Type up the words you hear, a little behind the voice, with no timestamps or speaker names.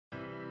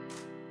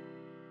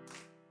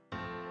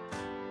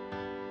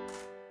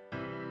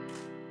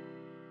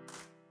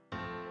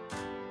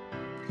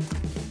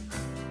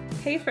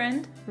Hey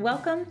friend,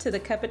 welcome to the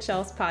Cup of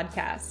Chels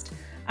podcast.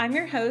 I'm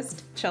your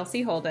host,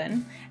 Chelsea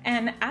Holden,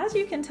 and as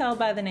you can tell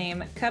by the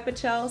name, Cup of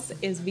Chels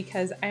is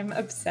because I'm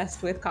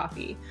obsessed with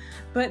coffee.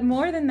 But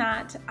more than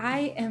that,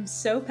 I am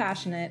so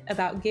passionate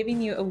about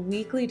giving you a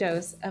weekly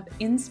dose of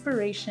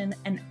inspiration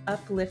and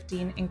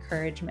uplifting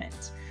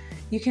encouragement.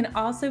 You can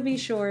also be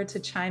sure to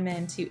chime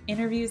in to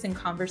interviews and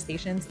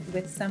conversations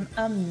with some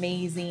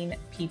amazing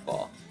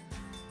people.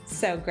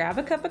 So grab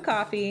a cup of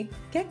coffee,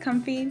 get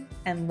comfy,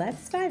 and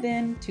let's dive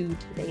into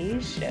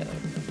today's show.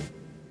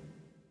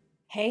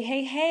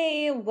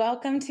 Hey,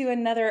 welcome to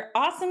another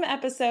awesome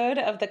episode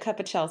of the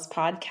Cup of Chels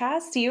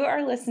podcast. You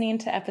are listening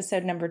to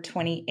episode number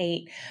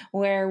 28,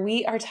 where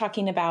we are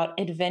talking about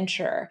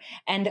adventure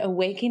and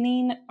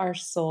awakening our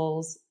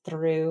souls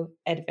through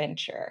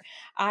adventure.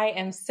 I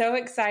am so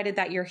excited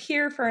that you're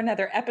here for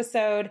another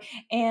episode.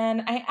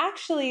 And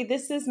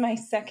this is my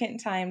second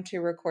time to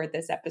record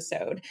this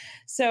episode.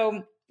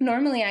 So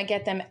normally I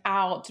get them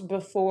out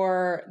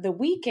before the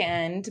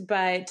weekend,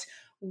 but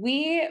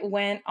we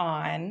went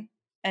on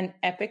an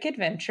epic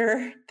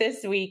adventure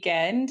this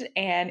weekend.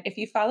 And if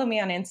you follow me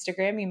on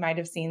Instagram, you might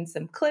have seen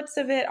some clips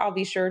of it. I'll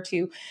be sure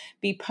to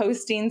be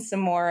posting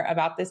some more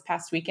about this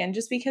past weekend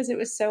just because it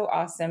was so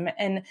awesome.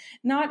 And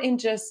not in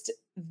just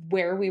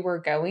where we were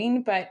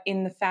going, but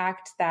in the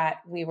fact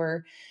that we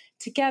were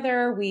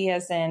together, we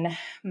as in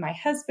my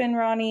husband,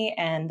 Ronnie,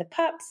 and the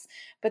pups,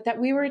 but that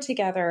we were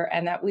together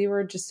and that we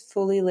were just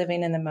fully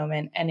living in the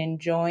moment and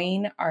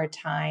enjoying our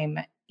time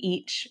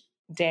each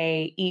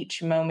day,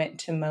 each moment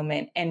to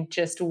moment, and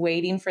just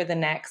waiting for the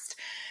next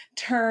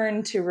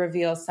turn to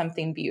reveal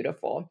something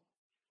beautiful.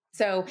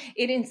 So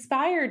it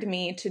inspired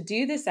me to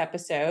do this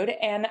episode,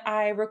 and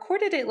I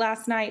recorded it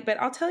last night,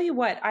 but I'll tell you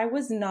what, I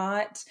was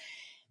not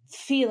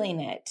feeling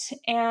it.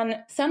 And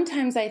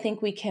sometimes I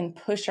think we can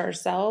push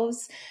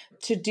ourselves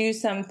to do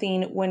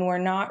something when we're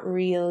not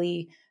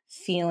really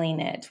feeling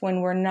it,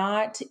 when we're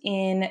not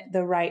in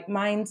the right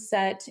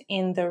mindset,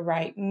 in the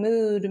right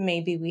mood.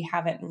 Maybe we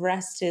haven't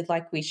rested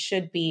like we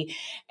should be.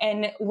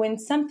 And when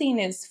something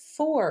is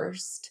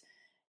forced,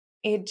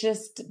 it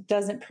just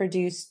doesn't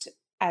produce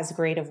as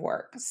great of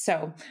work.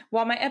 So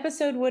while my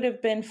episode would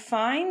have been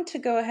fine to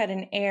go ahead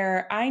and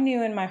air, I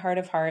knew in my heart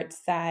of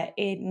hearts that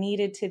it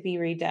needed to be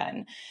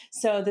redone.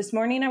 So this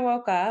morning I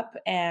woke up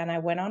and I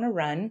went on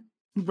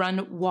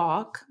a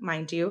walk,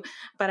 mind you,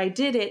 but I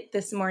did it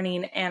this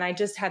morning and I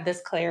just had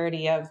this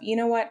clarity of, you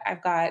know what,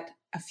 I've got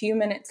a few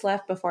minutes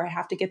left before I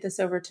have to get this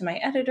over to my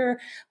editor.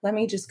 Let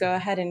me just go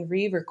ahead and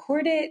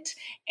re-record it.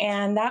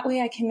 And that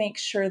way I can make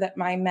sure that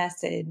my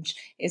message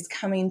is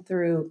coming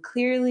through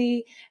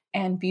clearly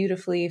and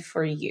beautifully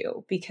for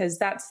you, because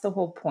that's the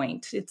whole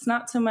point. It's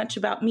not so much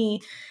about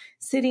me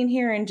sitting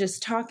here and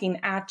just talking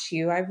at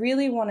you. I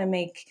really want to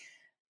make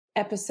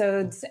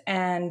episodes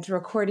and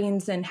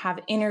recordings and have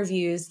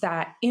interviews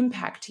that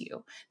impact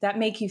you, that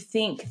make you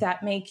think,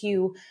 that make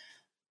you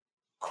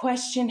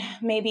question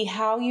maybe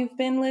how you've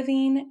been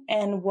living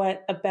and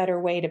what a better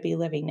way to be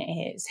living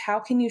is. How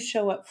can you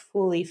show up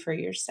fully for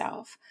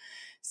yourself?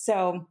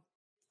 So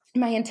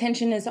my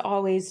intention is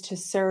always to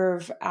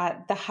serve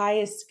at the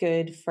highest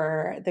good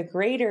for the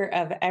greater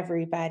of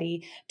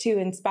everybody, to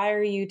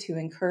inspire you, to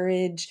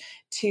encourage,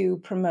 to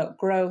promote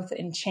growth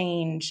and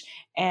change,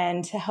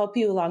 and to help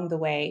you along the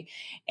way.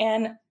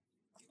 And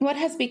what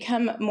has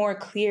become more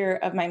clear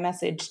of my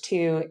message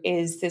too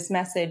is this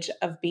message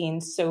of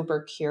being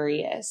sober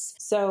curious.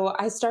 So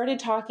I started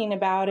talking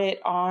about it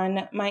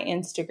on my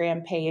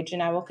Instagram page,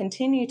 and I will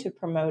continue to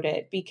promote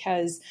it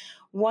because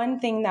one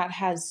thing that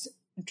has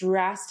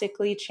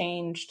drastically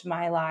changed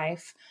my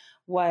life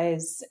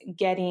was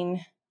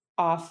getting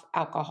off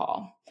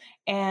alcohol.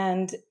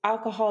 And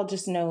alcohol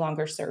just no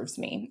longer serves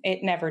me.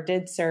 It never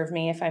did serve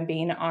me, if I'm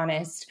being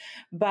honest,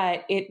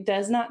 but it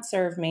does not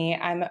serve me.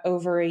 I'm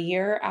over a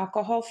year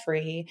alcohol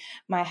free.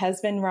 My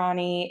husband,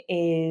 Ronnie,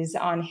 is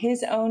on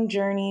his own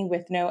journey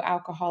with no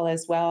alcohol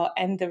as well.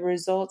 And the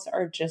results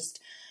are just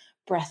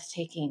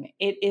breathtaking.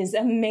 It is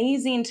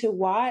amazing to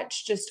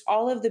watch just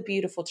all of the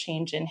beautiful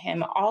change in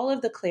him, all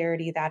of the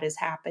clarity that is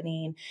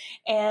happening.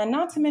 And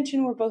not to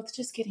mention, we're both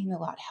just getting a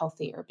lot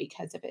healthier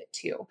because of it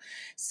too.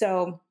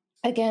 So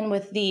again,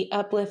 with the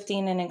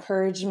uplifting and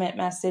encouragement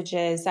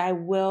messages, I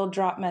will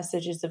drop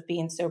messages of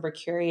being sober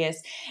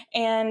curious.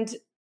 And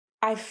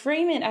I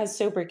frame it as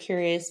sober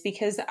curious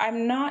because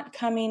I'm not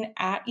coming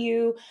at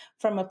you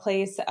from a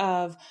place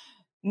of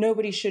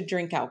nobody should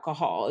drink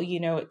alcohol. You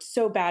know, it's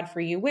so bad for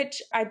you,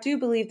 which I do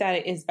believe that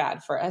it is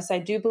bad for us. I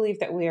do believe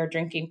that we are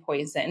drinking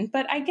poison,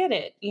 but I get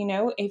it. You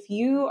know, if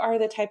you are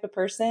the type of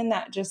person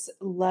that just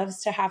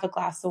loves to have a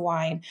glass of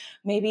wine,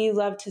 maybe you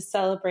love to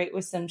celebrate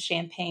with some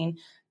champagne,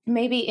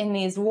 maybe in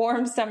these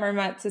warm summer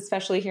months,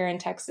 especially here in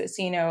Texas,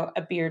 you know,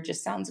 a beer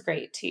just sounds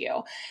great to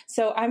you.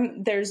 So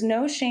there's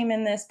no shame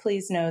in this.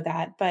 Please know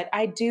that. But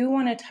I do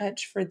want to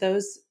touch for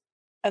those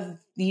of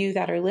you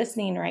that are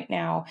listening right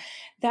now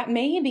that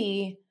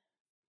maybe,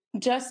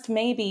 just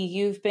maybe,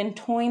 you've been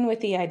toying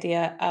with the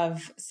idea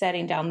of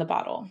setting down the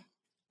bottle,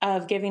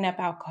 of giving up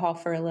alcohol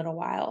for a little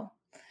while.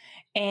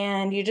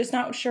 and you're just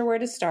not sure where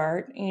to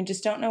start and you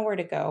just don't know where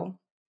to go.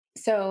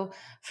 So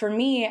for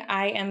me,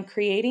 I am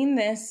creating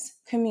this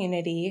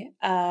community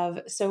of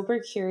sober,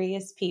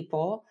 curious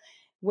people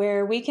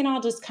where we can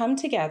all just come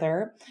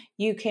together.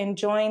 You can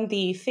join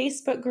the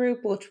Facebook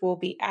group, which will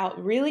be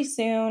out really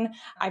soon.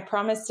 I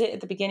promised it at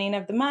the beginning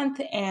of the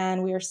month,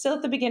 and we are still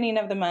at the beginning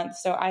of the month.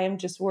 So I am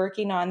just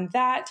working on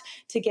that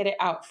to get it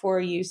out for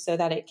you so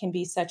that it can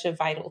be such a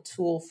vital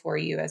tool for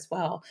you as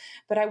well.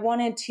 But I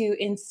wanted to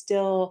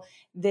instill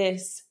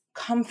this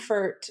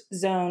comfort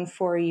zone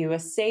for you, a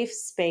safe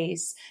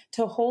space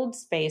to hold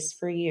space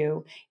for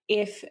you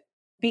if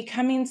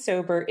becoming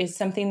sober is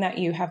something that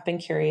you have been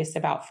curious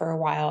about for a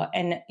while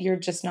and you're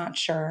just not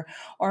sure.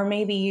 Or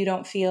maybe you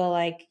don't feel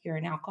like you're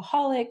an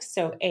alcoholic,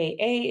 so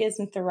AA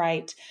isn't the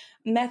right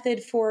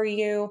method for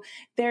you.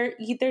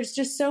 There's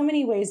just so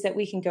many ways that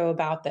we can go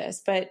about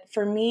this. But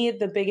for me,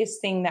 the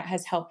biggest thing that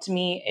has helped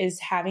me is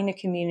having a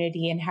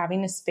community and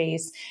having a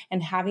space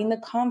and having the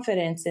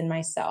confidence in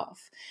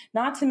myself.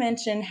 Not to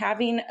mention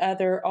having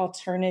other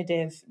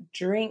alternative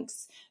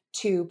drinks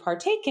to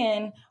partake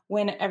in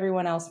when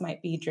everyone else might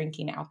be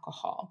drinking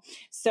alcohol.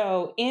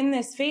 So in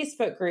this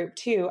Facebook group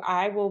too,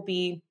 I will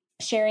be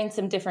sharing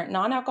some different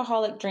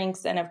non-alcoholic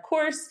drinks and of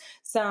course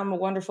some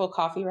wonderful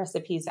coffee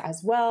recipes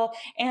as well.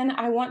 And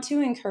I want to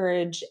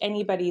encourage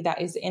anybody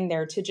that is in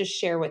there to just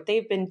share what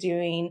they've been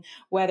doing,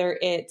 whether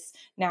it's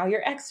now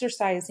you're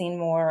exercising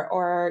more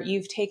or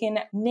you've taken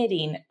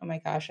knitting. Oh my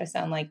gosh, I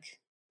sound like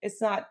it's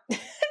not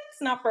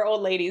it's not for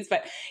old ladies,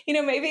 but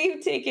maybe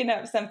you've taken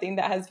up something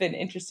that has been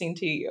interesting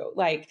to you.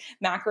 Like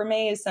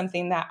macrame is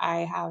something that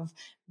I have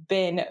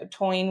been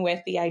toying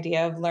with the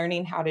idea of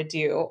learning how to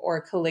do, or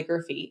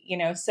calligraphy,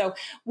 So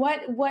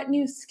what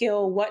new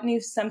skill, what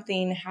new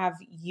something have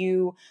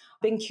you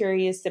been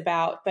curious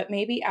about, but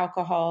maybe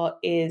alcohol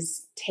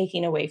is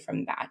taking away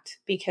from that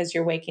because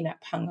you're waking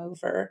up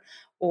hungover,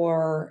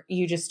 or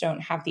you just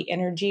don't have the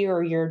energy,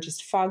 or you're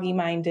just foggy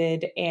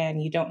minded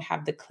and you don't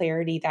have the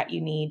clarity that you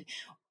need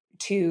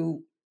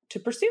to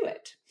pursue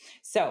it.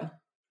 So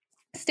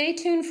stay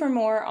tuned for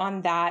more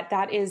on that.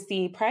 That is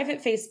the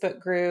private Facebook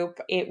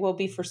group. It will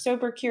be for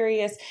sober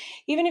curious.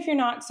 Even if you're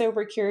not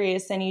sober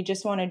curious and you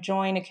just want to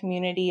join a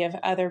community of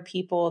other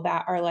people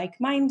that are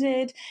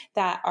like-minded,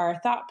 that are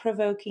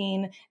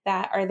thought-provoking,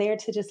 that are there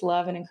to just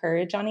love and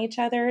encourage on each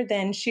other,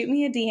 then shoot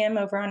me a DM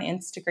over on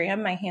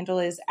Instagram. My handle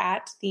is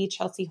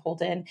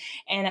 @TheChelseaHolden,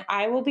 and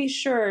I will be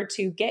sure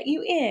to get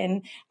you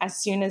in as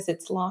soon as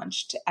it's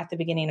launched at the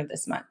beginning of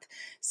this month.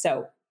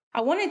 So I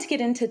wanted to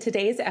get into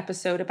today's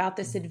episode about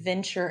this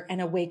adventure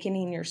and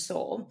awakening your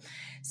soul.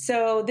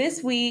 So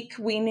this week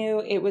we knew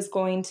it was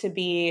going to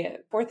be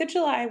 4th of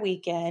July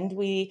weekend.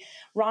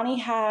 Ronnie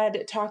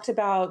had talked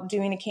about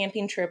doing a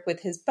camping trip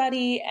with his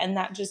buddy, and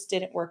that just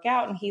didn't work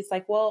out. And he's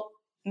like, well,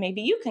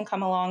 maybe you can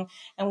come along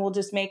and we'll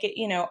just make it,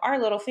 our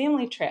little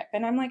family trip.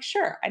 And I'm like,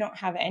 sure, I don't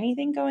have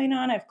anything going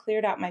on. I've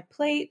cleared out my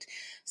plate.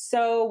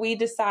 So we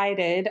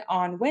decided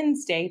on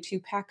Wednesday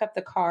to pack up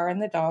the car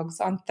and the dogs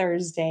on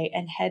Thursday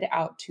and head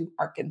out to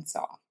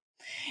Arkansas.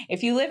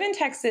 If you live in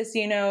Texas,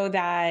 you know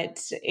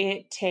that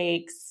it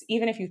takes,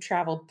 even if you've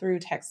traveled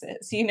through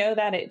Texas, you know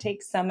that it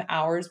takes some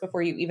hours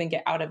before you even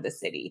get out of the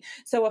city.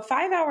 So a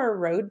 5-hour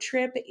road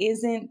trip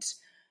isn't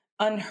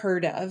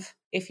unheard of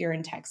if you're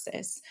in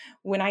Texas.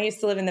 When I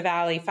used to live in the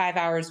Valley, 5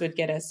 hours would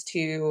get us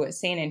to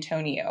San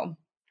Antonio,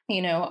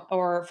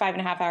 or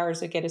 5.5 hours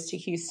would get us to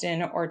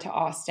Houston or to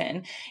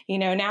Austin.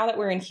 Now that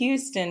we're in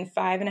Houston,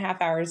 5.5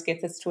 hours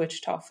gets us to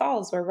Wichita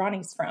Falls, where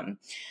Ronnie's from.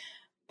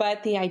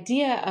 But the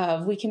idea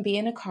of we can be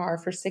in a car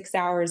for 6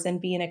 hours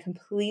and be in a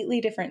completely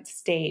different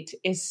state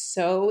is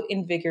so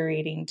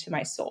invigorating to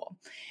my soul.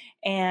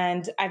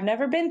 And I've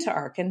never been to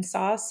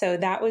Arkansas, so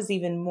that was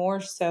even more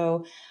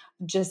so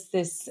just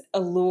this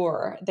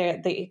allure,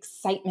 the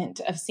excitement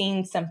of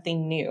seeing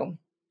something new.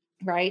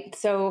 Right.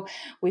 So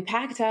we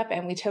packed up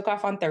and we took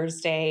off on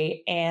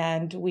Thursday,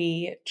 and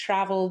we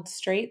traveled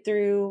straight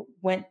through,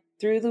 went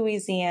through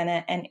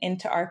Louisiana and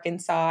into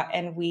Arkansas,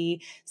 and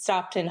we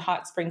stopped in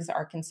Hot Springs,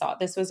 Arkansas.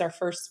 This was our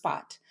first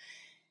spot.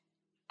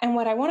 And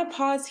what I want to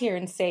pause here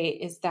and say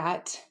is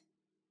that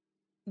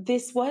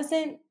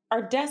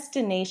our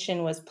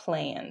destination was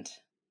planned,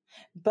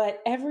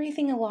 but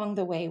everything along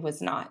the way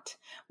was not.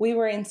 We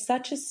were in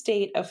such a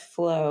state of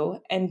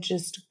flow and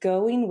just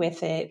going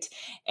with it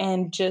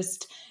and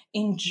just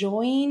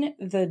enjoying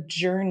the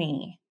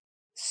journey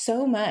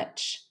so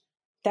much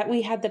that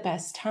we had the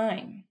best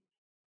time.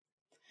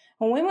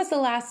 Well, when was the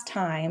last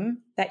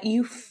time that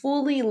you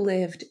fully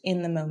lived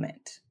in the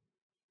moment?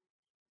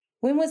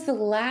 When was the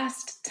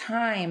last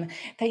time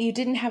that you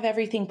didn't have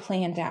everything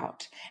planned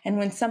out? And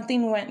when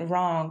something went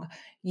wrong,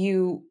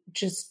 you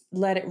just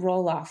let it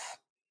roll off?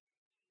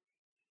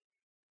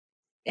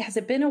 Has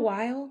it been a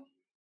while?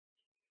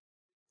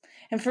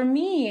 And for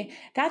me,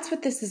 that's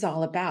what this is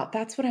all about.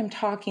 That's what I'm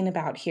talking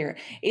about here,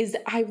 is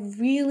I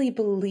really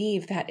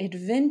believe that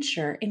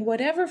adventure, in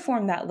whatever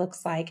form that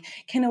looks like,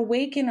 can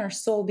awaken our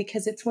soul,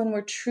 because it's when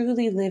we're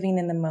truly living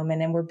in the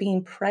moment and we're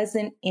being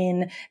present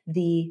in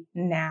the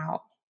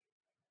now.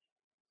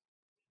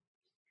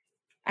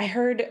 I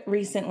heard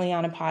recently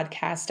on a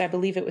podcast, I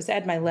believe it was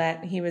Ed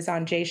Milet. He was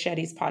on Jay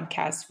Shetty's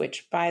podcast,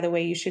 which, by the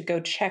way, you should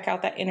go check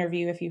out that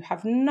interview if you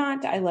have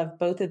not. I love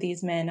both of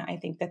these men. I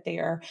think that they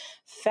are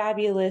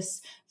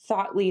fabulous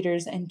thought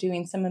leaders and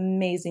doing some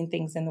amazing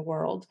things in the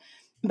world.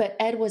 But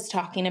Ed was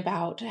talking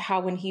about how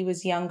when he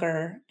was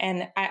younger,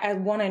 and I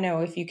want to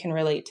know if you can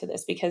relate to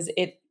this because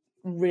it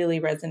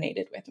really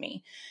resonated with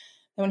me.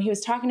 And when he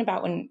was talking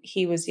about when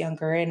he was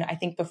younger, and I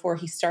think before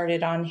he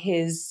started on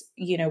his,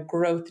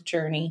 growth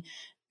journey,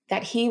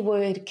 that he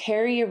would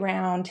carry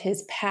around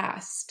his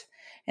past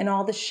and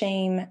all the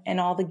shame and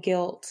all the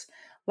guilt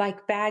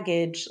like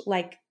baggage,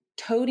 like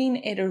toting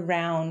it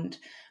around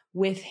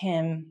with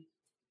him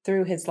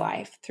through his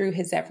life, through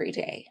his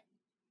everyday.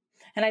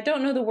 And I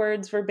don't know the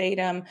words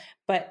verbatim,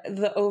 but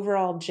the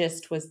overall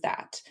gist was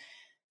that.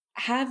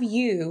 I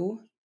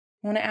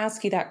want to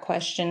ask you that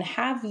question.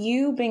 Have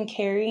you been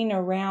carrying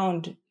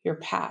around your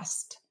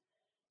past?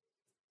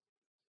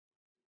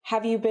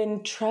 Have you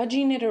been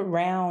trudging it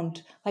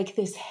around like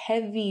this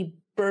heavy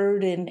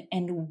burden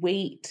and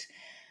weight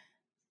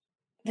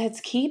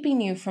that's keeping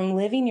you from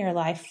living your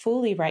life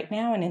fully right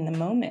now and in the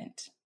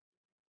moment?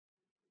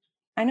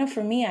 I know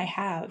for me, I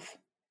have.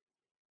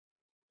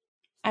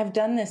 I've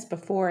done this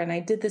before, and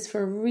I did this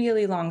for a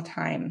really long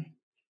time.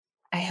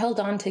 I held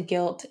on to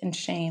guilt and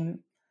shame,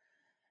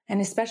 and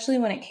especially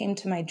when it came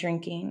to my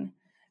drinking,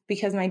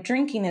 because my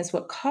drinking is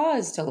what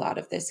caused a lot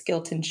of this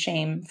guilt and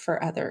shame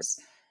for others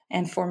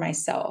and for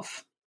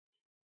myself.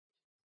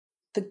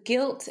 The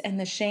guilt and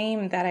the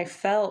shame that I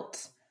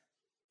felt,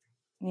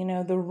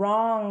 the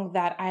wrong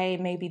that I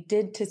maybe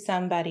did to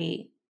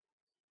somebody,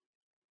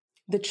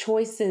 the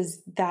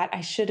choices that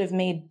I should have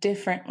made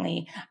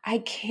differently, I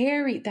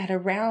carried that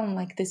around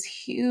like this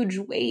huge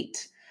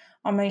weight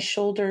on my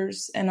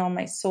shoulders and on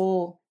my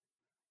soul.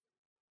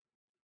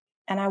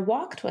 And I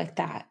walked with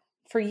that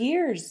for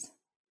years,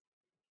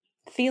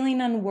 feeling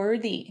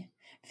unworthy,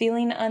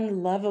 feeling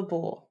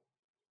unlovable.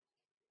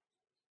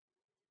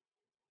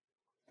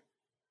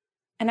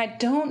 And I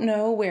don't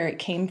know where it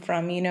came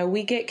from.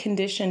 We get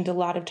conditioned a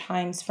lot of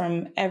times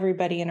from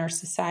everybody in our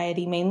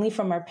society, mainly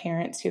from our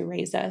parents who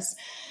raise us,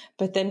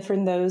 but then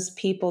from those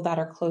people that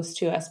are close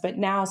to us. But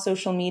now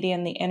social media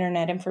and the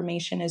internet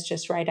information is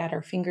just right at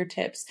our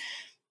fingertips.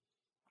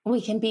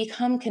 We can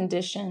become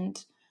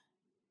conditioned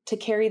to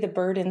carry the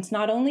burdens,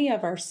 not only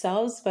of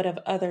ourselves, but of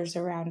others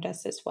around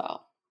us as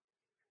well.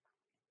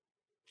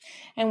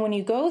 And when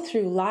you go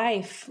through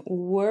life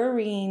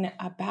worrying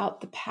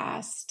about the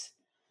past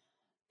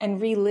and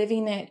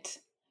reliving it,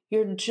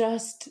 you're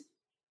just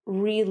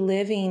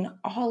reliving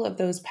all of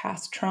those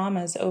past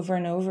traumas over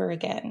and over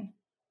again.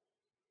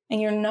 And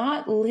you're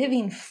not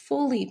living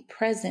fully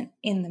present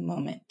in the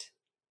moment.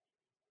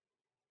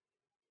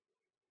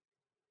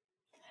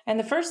 And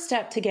the first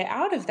step to get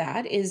out of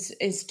that is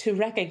to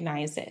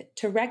recognize it,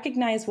 to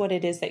recognize what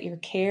it is that you're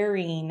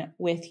carrying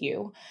with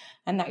you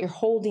and that you're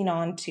holding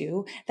on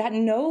to that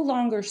no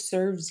longer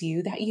serves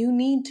you, that you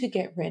need to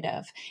get rid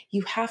of.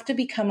 You have to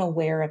become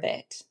aware of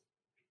it.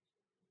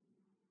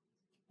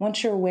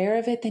 Once you're aware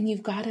of it, then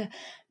you've got to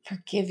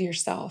forgive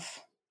yourself.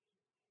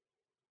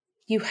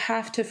 You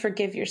have to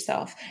forgive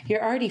yourself.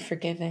 You're already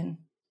forgiven.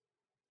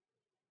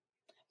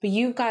 But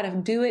you've got to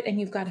do it,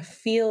 and you've got to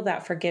feel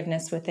that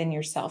forgiveness within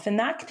yourself. And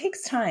that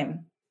takes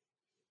time.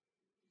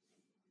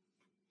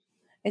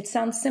 It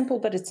sounds simple,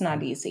 but it's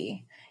not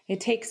easy. It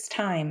takes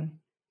time.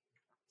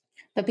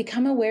 But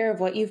become aware of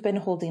what you've been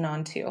holding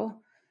on to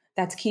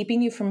that's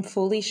keeping you from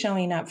fully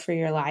showing up for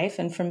your life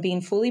and from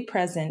being fully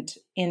present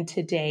in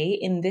today,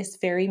 in this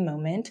very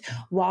moment,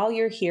 while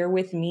you're here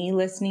with me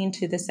listening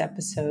to this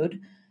episode.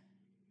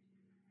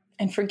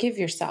 And forgive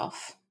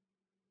yourself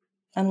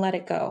and let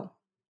it go.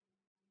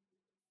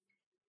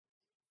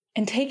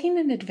 And taking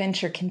an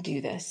adventure can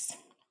do this.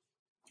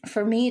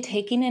 For me,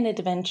 taking an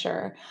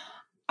adventure,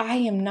 I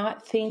am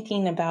not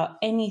thinking about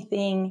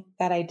anything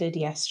that I did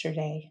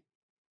yesterday.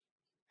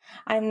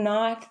 I'm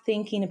not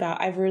thinking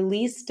about, I've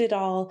released it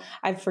all.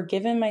 I've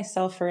forgiven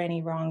myself for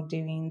any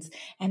wrongdoings.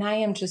 And I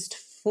am just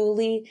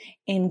fully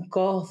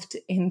engulfed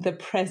in the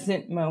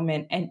present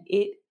moment. And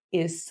it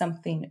is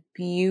something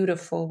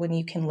beautiful when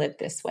you can live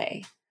this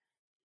way.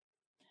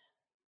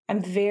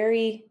 I'm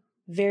very,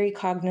 very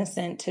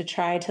cognizant to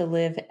try to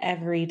live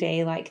every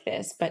day like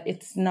this, but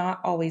it's not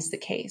always the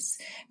case.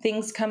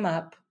 Things come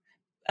up,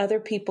 other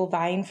people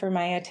vying for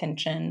my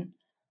attention,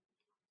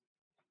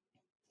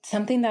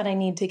 something that I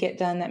need to get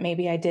done that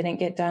maybe I didn't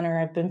get done or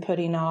I've been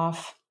putting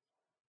off,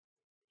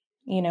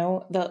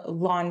 the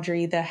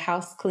laundry, the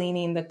house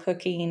cleaning, the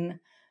cooking,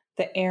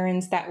 the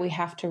errands that we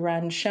have to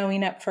run,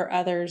 showing up for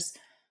others.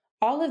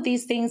 All of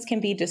these things can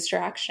be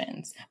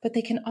distractions, but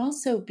they can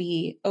also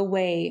be a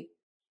way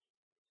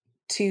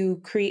to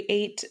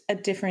create a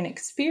different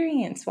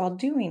experience while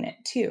doing it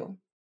too.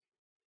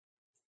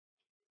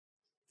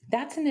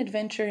 That's an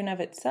adventure in of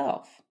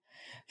itself.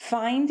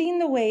 Finding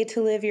the way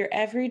to live your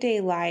everyday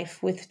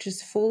life with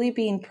just fully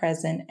being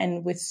present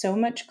and with so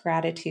much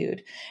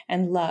gratitude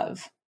and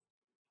love.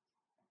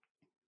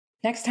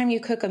 Next time you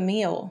cook a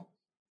meal,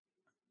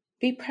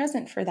 be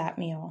present for that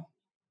meal.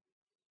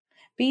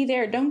 Be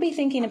there. Don't be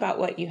thinking about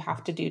what you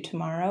have to do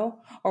tomorrow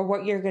or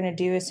what you're going to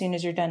do as soon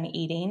as you're done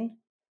eating.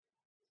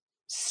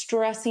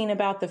 Stressing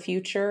about the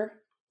future.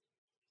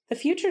 The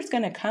future is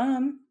going to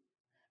come.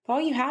 But all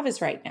you have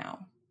is right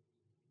now.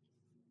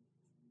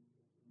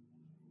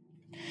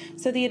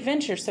 So the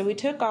adventure. So we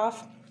took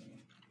off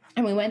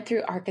and we went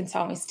through Arkansas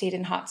and we stayed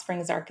in Hot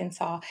Springs,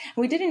 Arkansas. And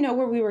we didn't know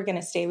where we were going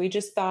to stay. We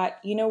just thought,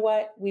 you know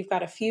what? We've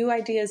got a few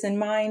ideas in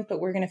mind, but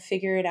we're going to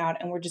figure it out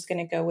and we're just going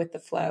to go with the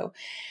flow.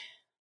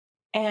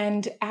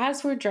 And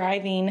as we're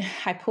driving,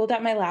 I pulled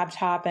out my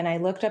laptop and I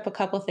looked up a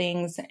couple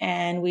things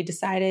and we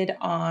decided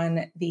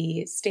on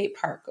the state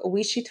park,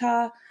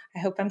 Wichita. I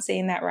hope I'm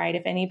saying that right.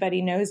 If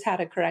anybody knows how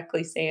to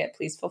correctly say it,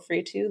 please feel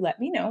free to let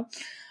me know.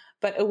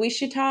 But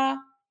Wichita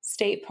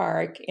State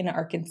Park in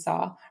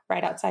Arkansas,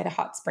 right outside of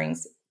Hot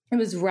Springs. It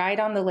was right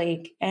on the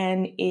lake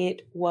and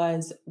it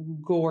was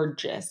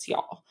gorgeous,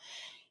 y'all.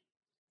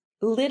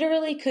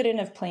 Literally couldn't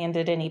have planned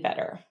it any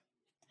better.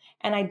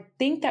 And I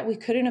think that we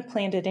couldn't have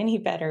planned it any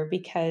better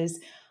because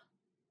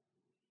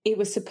it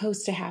was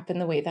supposed to happen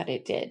the way that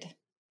it did.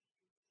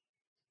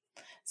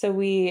 So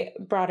we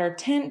brought our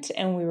tent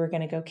and we were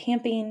going to go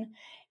camping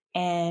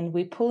and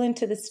we pull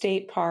into the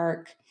state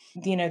park.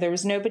 You know, there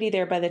was nobody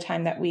there by the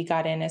time that we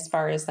got in as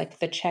far as like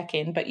the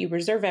check-in, but you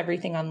reserve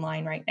everything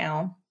online right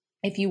now.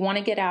 If you want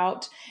to get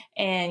out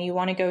and you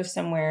want to go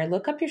somewhere,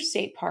 look up your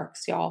state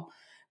parks, y'all.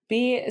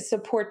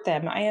 Support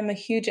them. I am a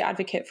huge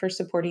advocate for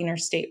supporting our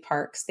state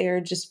parks. They're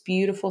just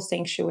beautiful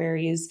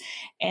sanctuaries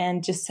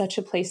and just such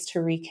a place to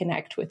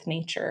reconnect with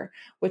nature,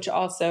 which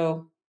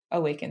also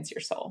awakens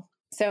your soul.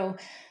 So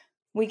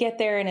we get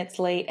there and it's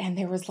late and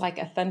there was like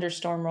a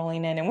thunderstorm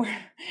rolling in and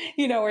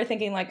we're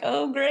thinking like,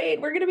 oh, great,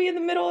 we're going to be in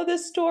the middle of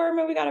this storm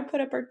and we got to put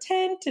up our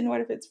tent and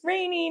what if it's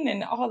raining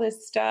and all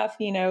this stuff,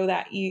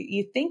 that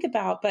you think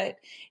about, but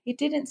it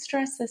didn't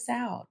stress us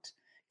out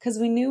because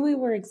we knew we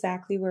were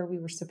exactly where we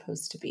were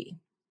supposed to be.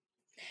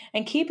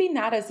 And keeping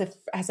that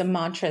as a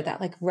mantra that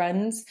like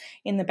runs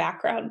in the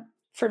background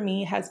for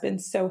me has been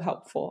so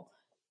helpful.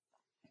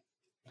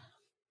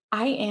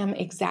 I am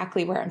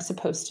exactly where I'm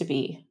supposed to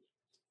be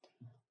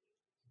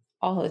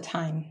all the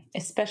time,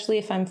 especially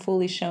if I'm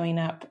fully showing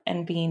up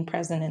and being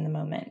present in the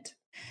moment.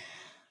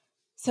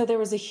 So there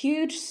was a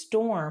huge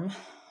storm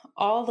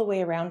all the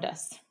way around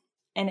us,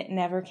 and it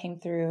never came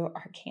through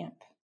our camp.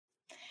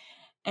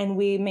 And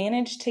we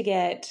managed to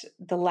get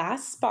the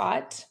last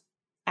spot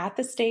at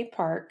the state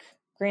park.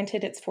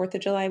 Granted, it's 4th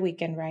of July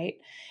weekend, right?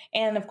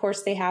 And of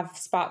course, they have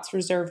spots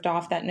reserved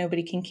off that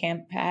nobody can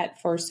camp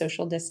at for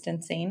social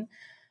distancing.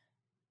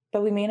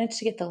 But we managed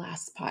to get the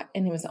last spot,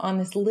 and it was on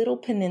this little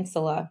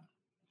peninsula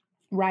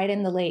right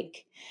in the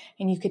lake,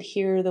 and you could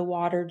hear the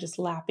water just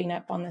lapping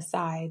up on the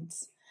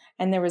sides.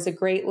 And there was a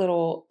great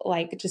little,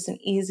 like just an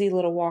easy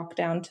little walk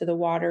down to the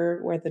water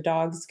where the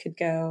dogs could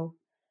go.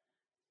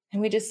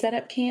 And we just set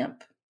up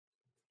camp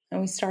and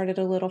we started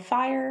a little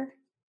fire.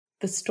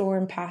 The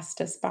storm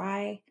passed us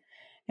by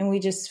and we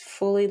just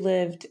fully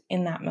lived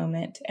in that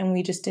moment. And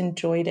we just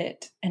enjoyed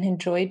it and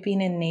enjoyed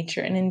being in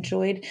nature and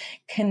enjoyed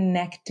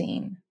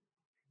connecting.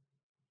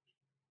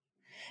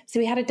 So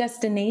we had a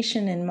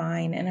destination in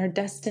mind, and our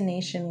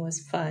destination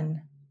was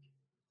fun.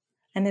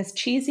 And as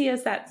cheesy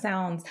as that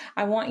sounds,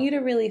 I want you to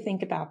really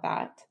think about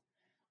that.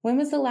 When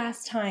was the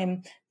last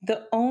time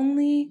the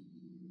only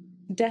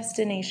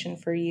destination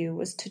for you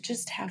was to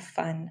just have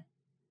fun?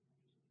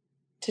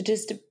 To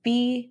just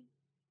be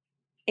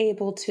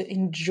able to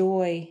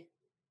enjoy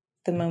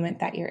the moment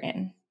that you're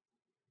in?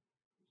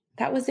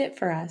 That was it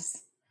for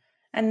us.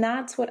 And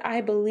that's what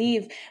I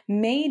believe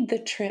made the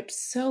trip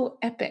so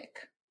epic.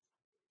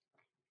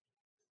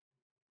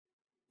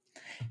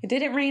 It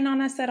didn't rain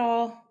on us at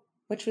all,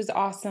 which was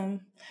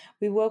awesome.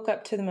 We woke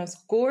up to the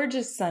most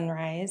gorgeous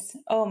sunrise.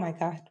 Oh my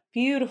God,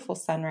 beautiful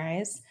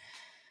sunrise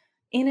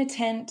in a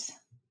tent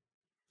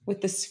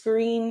with the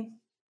screen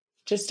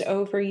just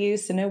over you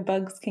so no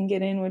bugs can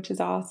get in, which is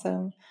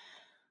awesome.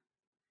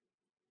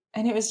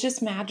 And it was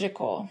just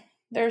magical.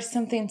 There's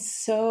something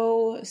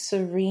so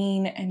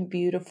serene and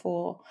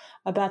beautiful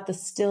about the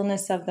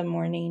stillness of the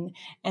morning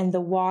and the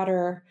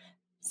water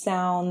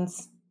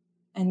sounds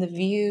and the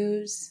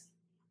views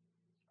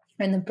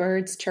and the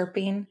birds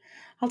chirping.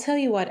 I'll tell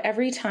you what,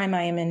 every time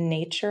I am in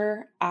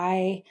nature,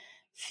 I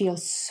feel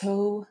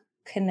so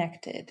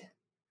connected.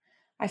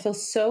 I feel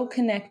so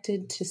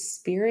connected to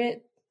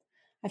spirit.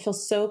 I feel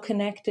so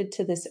connected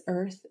to this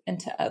earth and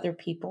to other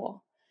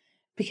people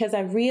because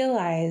I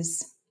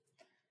realize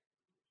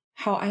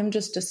how I'm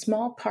just a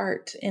small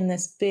part in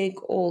this big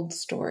old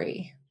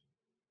story.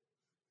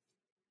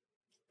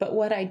 But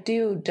what I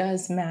do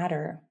does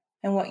matter,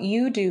 and what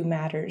you do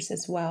matters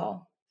as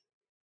well.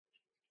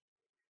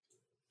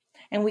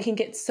 And we can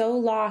get so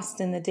lost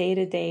in the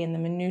day-to-day and the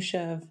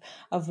minutia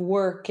of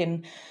work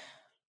and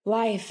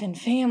life and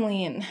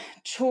family and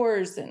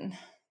chores and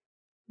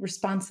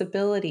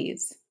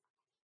responsibilities.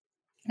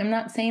 I'm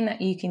not saying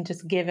that you can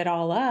just give it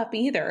all up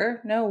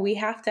either. No, we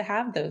have to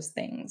have those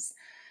things.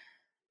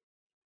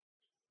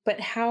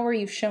 But how are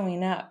you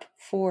showing up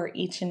for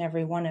each and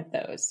every one of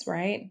those,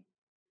 right?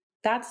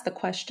 That's the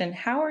question.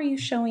 How are you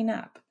showing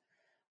up?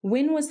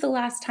 When was the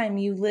last time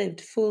you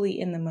lived fully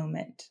in the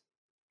moment?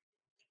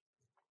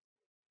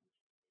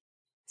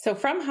 So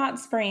from Hot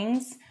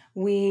Springs,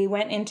 we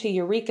went into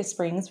Eureka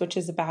Springs, which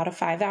is about a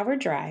 5-hour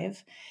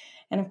drive.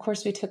 And of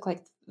course, we took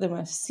like the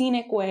most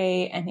scenic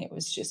way, and it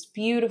was just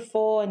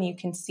beautiful. And you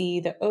can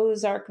see the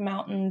Ozark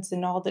Mountains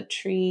and all the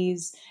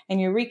trees. And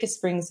Eureka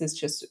Springs is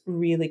just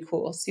really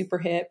cool, super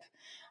hip.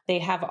 They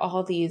have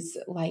all these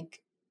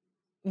like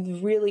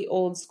really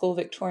old school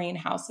Victorian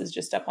houses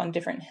just up on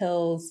different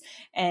hills.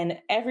 And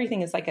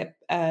everything is like a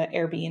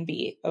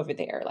Airbnb over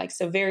there. Like,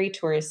 so very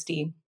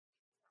touristy,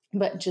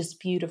 but just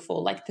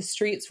beautiful. Like the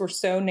streets were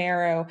so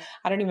narrow.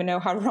 I don't even know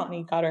how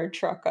Ronnie got our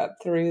truck up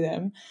through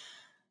them.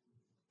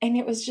 And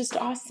it was just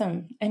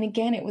awesome. And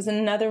again, it was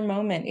another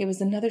moment. It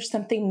was another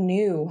something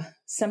new,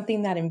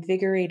 something that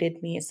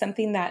invigorated me,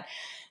 something that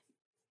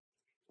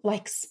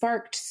like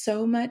sparked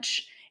so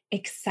much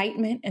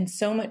excitement and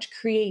so much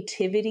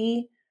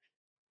creativity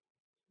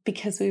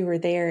because we were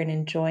there and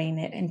enjoying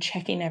it and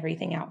checking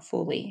everything out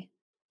fully.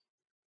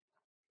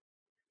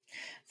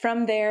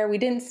 From there, we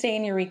didn't stay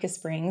in Eureka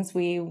Springs.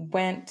 We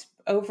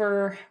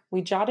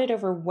jotted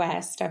over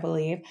west, I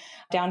believe,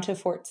 down to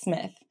Fort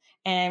Smith.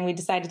 And we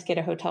decided to get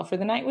a hotel for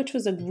the night, which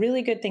was a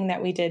really good thing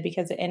that we did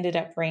because it ended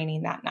up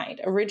raining that night.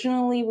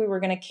 Originally, we were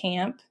going to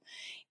camp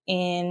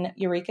in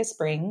Eureka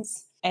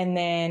Springs and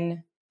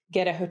then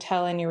get a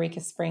hotel in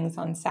Eureka Springs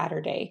on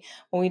Saturday.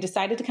 Well, we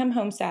decided to come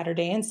home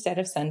Saturday instead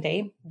of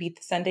Sunday, beat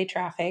the Sunday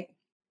traffic.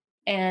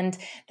 And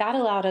that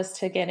allowed us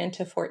to get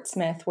into Fort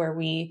Smith where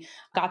we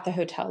got the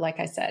hotel, like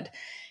I said.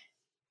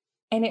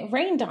 And it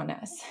rained on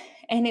us.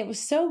 And it was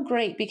so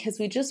great because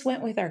we just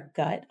went with our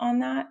gut on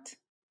that.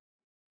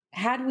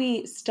 Had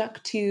we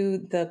stuck to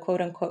the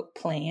quote unquote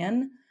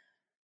plan,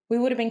 we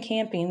would have been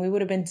camping, we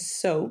would have been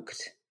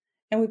soaked,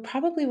 and we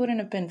probably wouldn't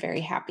have been very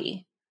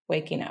happy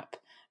waking up,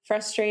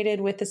 frustrated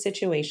with the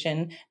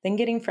situation, then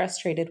getting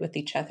frustrated with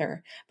each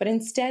other. But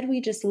instead, we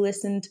just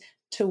listened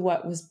to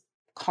what was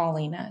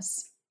calling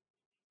us.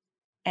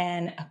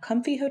 And a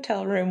comfy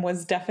hotel room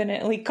was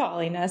definitely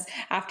calling us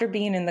after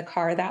being in the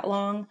car that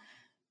long.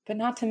 But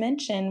not to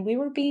mention, we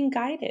were being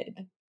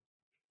guided.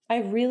 I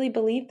really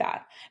believe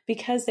that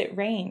because it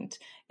rained,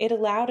 it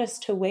allowed us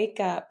to wake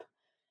up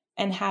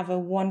and have a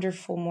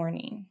wonderful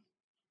morning.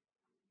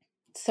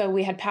 So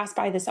we had passed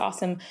by this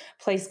awesome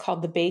place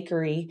called the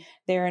Bakery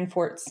there in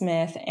Fort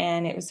Smith,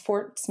 and it was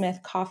Fort Smith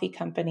Coffee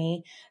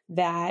Company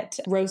that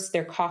roasts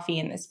their coffee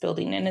in this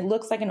building. And it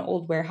looks like an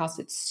old warehouse.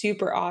 It's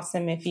super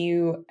awesome. If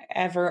you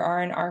ever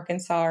are in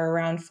Arkansas or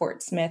around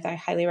Fort Smith, I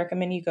highly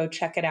recommend you go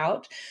check it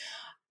out.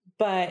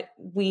 But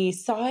we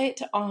saw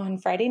it on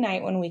Friday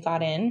night when we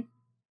got in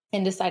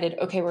and decided,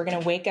 okay, we're going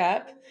to wake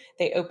up.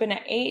 They open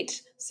at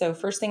 8. So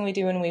first thing we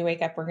do when we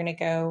wake up, we're going to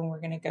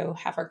go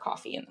have our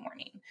coffee in the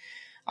morning.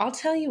 I'll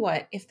tell you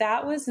what, if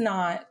that was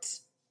not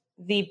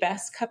the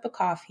best cup of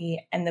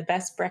coffee and the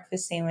best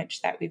breakfast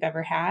sandwich that we've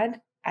ever had,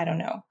 I don't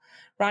know.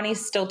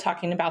 Ronnie's still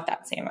talking about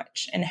that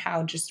sandwich and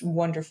how just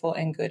wonderful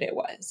and good it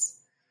was.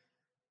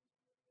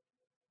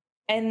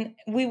 And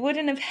we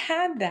wouldn't have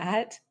had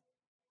that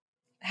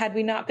had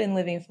we not been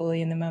living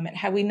fully in the moment,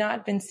 had we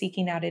not been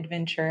seeking out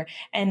adventure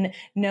and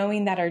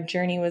knowing that our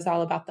journey was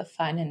all about the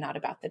fun and not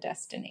about the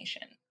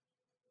destination.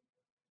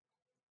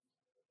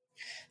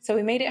 So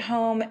we made it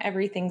home.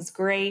 Everything's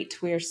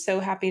great. We are so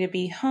happy to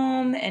be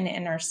home and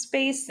in our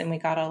space, and we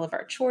got all of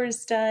our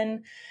chores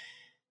done.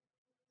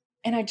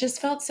 And I just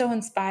felt so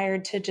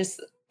inspired to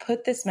just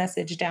put this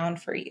message down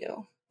for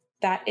you,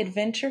 that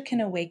adventure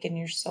can awaken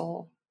your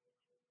soul.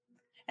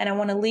 And I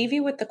want to leave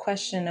you with the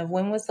question of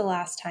when was the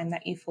last time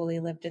that you fully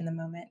lived in the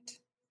moment?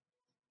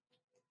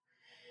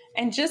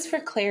 And just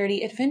for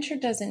clarity, adventure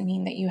doesn't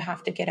mean that you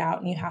have to get out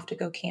and you have to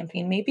go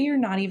camping. Maybe you're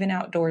not even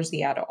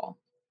outdoorsy at all.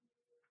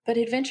 But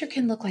adventure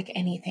can look like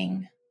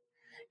anything.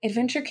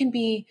 Adventure can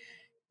be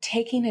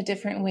taking a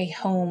different way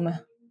home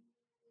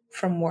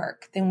from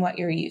work than what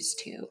you're used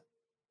to.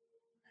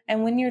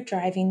 And when you're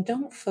driving,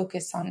 don't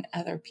focus on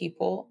other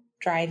people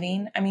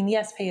driving. I mean,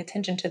 yes, pay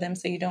attention to them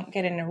so you don't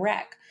get in a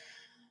wreck.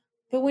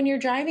 But when you're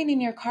driving in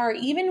your car,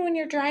 even when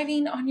you're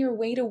driving on your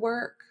way to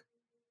work,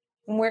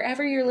 and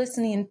wherever you're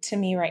listening to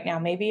me right now,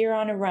 maybe you're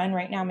on a run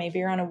right now, maybe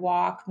you're on a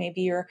walk,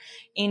 maybe you're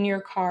in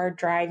your car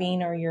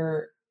driving, or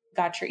you're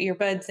got your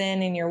earbuds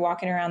in and you're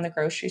walking around the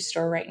grocery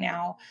store right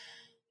now.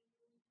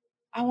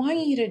 I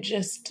want you to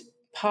just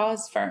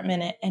pause for a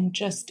minute and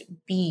just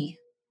be.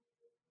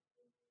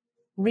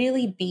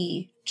 Really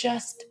be.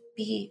 Just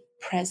be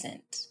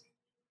present.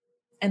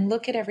 And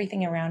look at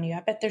everything around you. I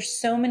bet there's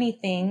so many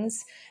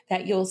things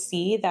that you'll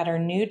see that are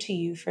new to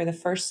you for the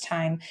first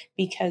time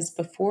because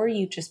before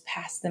you just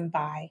pass them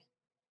by.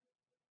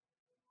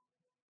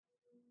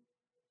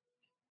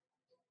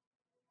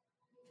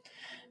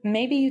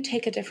 Maybe you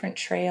take a different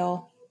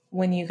trail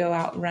when you go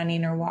out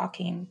running or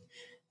walking.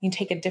 You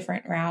take a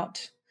different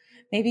route.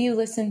 Maybe you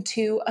listen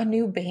to a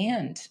new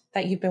band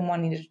that you've been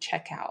wanting to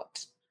check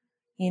out.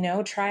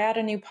 Try out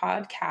a new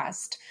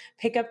podcast,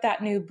 pick up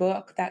that new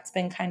book that's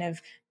been kind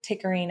of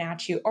tickering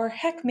at you. Or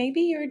heck,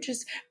 maybe you're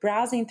just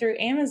browsing through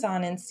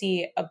Amazon and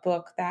see a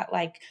book that,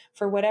 like,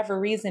 for whatever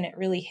reason, it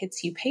really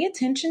hits you. Pay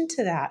attention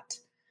to that.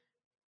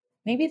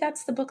 Maybe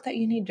that's the book that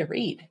you need to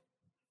read.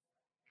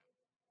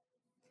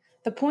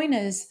 The point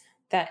is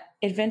that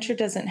adventure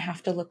doesn't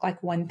have to look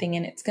like one thing,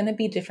 and it's going to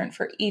be different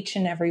for each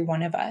and every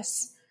one of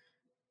us.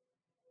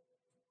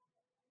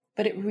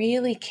 But it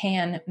really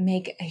can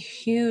make a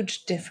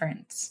huge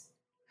difference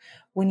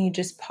when you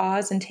just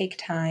pause and take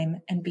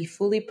time and be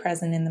fully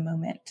present in the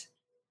moment.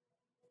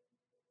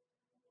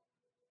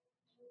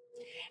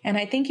 And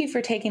I thank you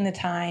for taking the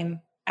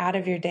time out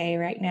of your day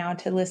right now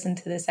to listen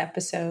to this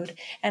episode.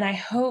 And I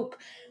hope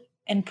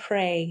and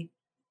pray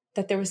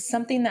that there was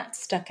something that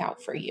stuck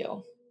out for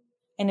you.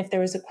 And if there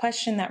was a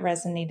question that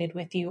resonated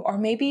with you, or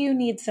maybe you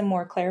need some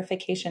more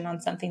clarification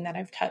on something that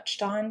I've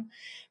touched on,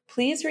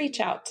 please reach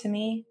out to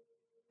me.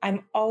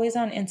 I'm always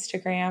on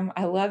Instagram.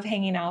 I love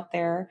hanging out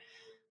there.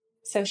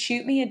 So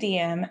shoot me a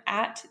DM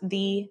at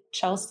the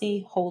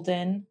Chelsea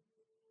Holden.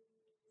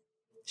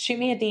 Shoot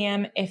me a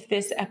DM. If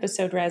this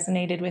episode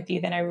resonated with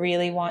you, then I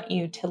really want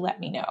you to let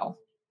me know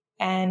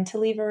and to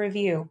leave a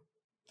review.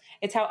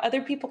 It's how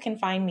other people can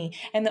find me.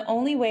 And the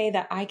only way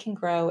that I can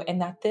grow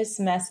and that this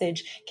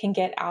message can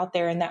get out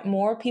there and that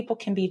more people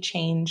can be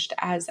changed,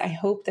 as I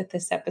hope that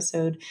this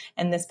episode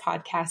and this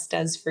podcast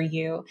does for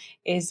you,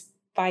 is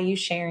by you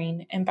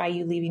sharing and by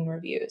you leaving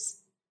reviews.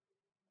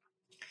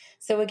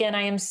 So again,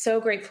 I am so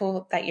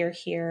grateful that you're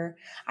here.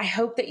 I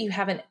hope that you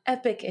have an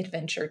epic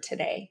adventure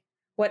today,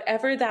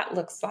 whatever that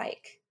looks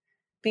like.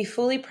 Be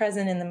fully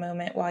present in the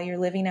moment while you're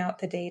living out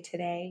the day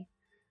today.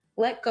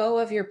 Let go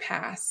of your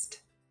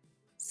past.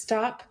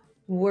 Stop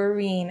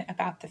worrying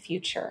about the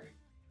future.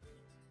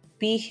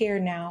 Be here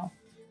now.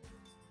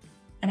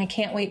 And I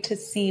can't wait to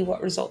see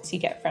what results you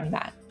get from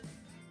that.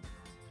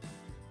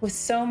 With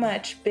so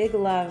much big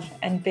love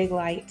and big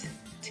light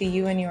to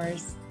you and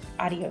yours.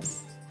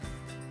 Adios.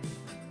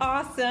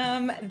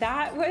 Awesome.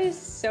 That was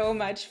so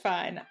much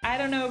fun. I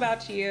don't know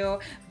about you,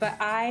 but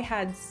I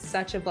had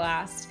such a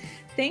blast.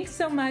 Thanks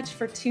so much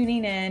for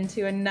tuning in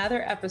to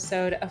another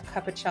episode of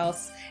Cup of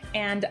Chelsea.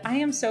 And I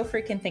am so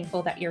freaking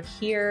thankful that you're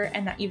here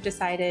and that you've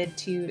decided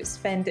to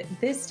spend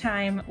this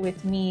time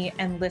with me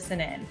and listen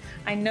in.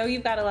 I know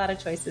you've got a lot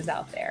of choices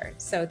out there,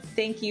 so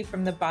thank you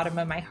from the bottom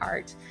of my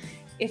heart.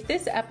 If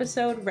this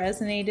episode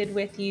resonated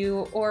with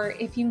you, or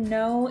if you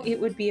know it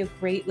would be a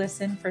great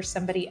listen for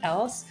somebody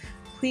else,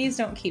 please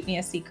don't keep me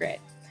a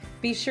secret.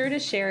 Be sure to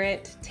share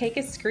it, take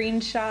a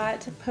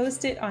screenshot,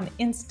 post it on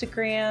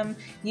Instagram,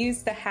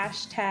 use the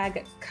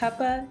hashtag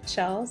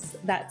CuppaChels,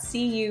 that's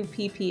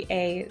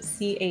CuppaChels,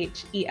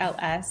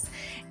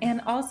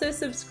 and also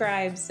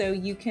subscribe so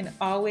you can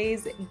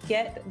always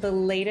get the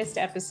latest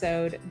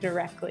episode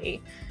directly.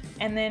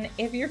 And then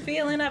if you're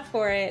feeling up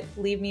for it,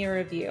 leave me a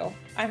review.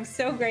 I'm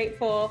so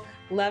grateful.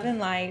 Love and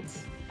light.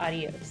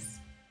 Adios.